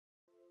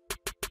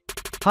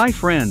Hi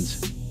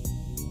friends!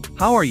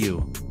 How are you?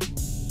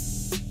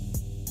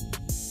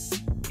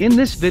 In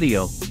this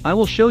video, I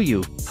will show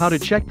you how to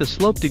check the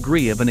slope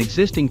degree of an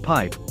existing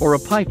pipe or a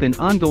pipe in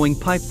ongoing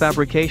pipe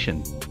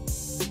fabrication.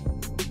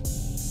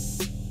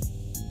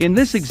 In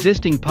this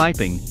existing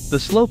piping, the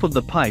slope of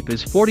the pipe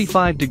is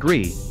 45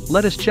 degrees.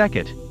 Let us check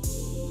it.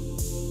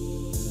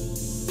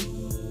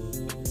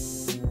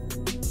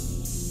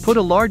 Put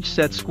a large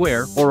set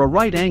square or a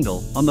right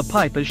angle on the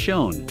pipe as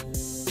shown.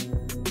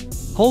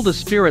 Hold a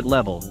spirit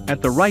level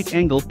at the right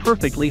angle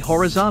perfectly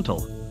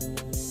horizontal.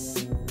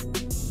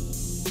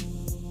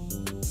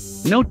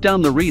 Note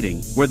down the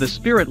reading where the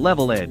spirit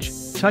level edge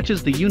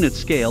touches the unit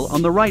scale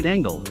on the right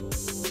angle.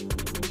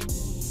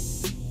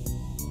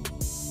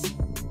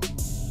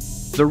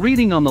 The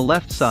reading on the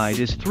left side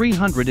is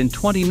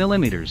 320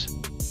 millimeters.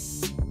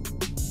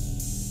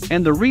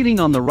 And the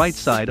reading on the right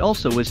side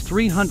also is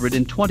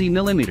 320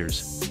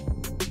 millimeters.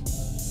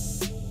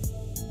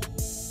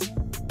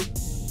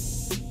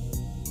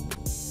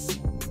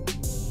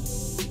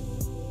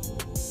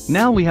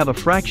 Now we have a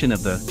fraction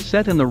of the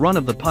set and the run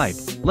of the pipe.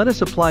 Let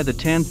us apply the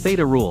tan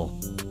theta rule.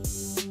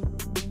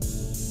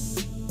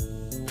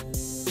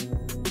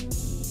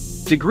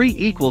 Degree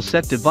equals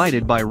set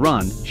divided by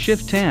run,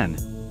 shift tan.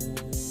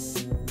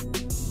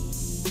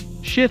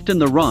 Shift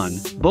and the run,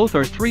 both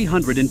are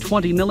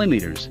 320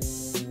 millimeters.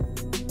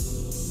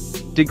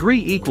 Degree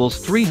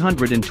equals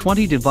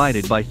 320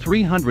 divided by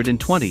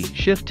 320,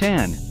 shift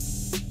tan.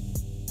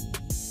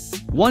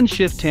 1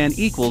 shift tan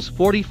equals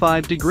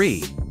 45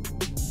 degrees.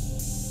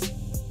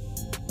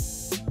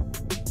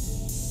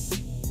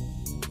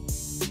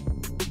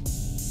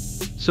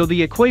 So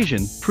the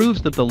equation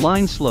proves that the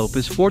line slope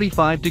is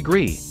 45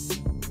 degrees.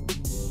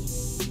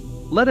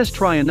 Let us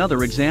try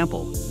another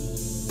example.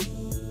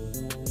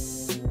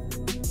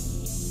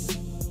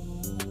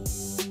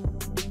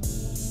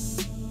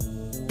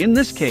 In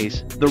this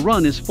case, the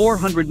run is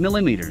 400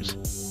 millimeters.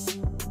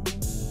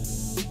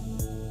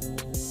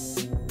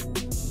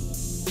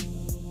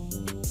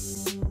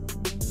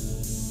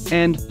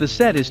 And the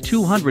set is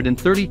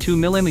 232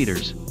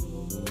 millimeters.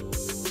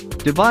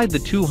 Divide the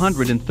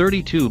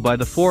 232 by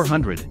the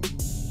 400.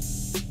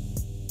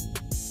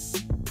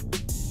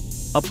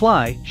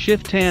 Apply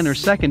shift tan or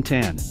second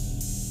tan.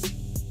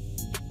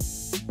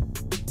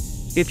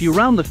 If you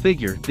round the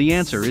figure, the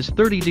answer is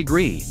 30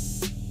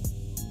 degrees.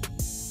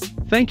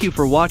 Thank you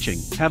for watching.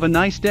 Have a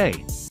nice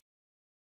day.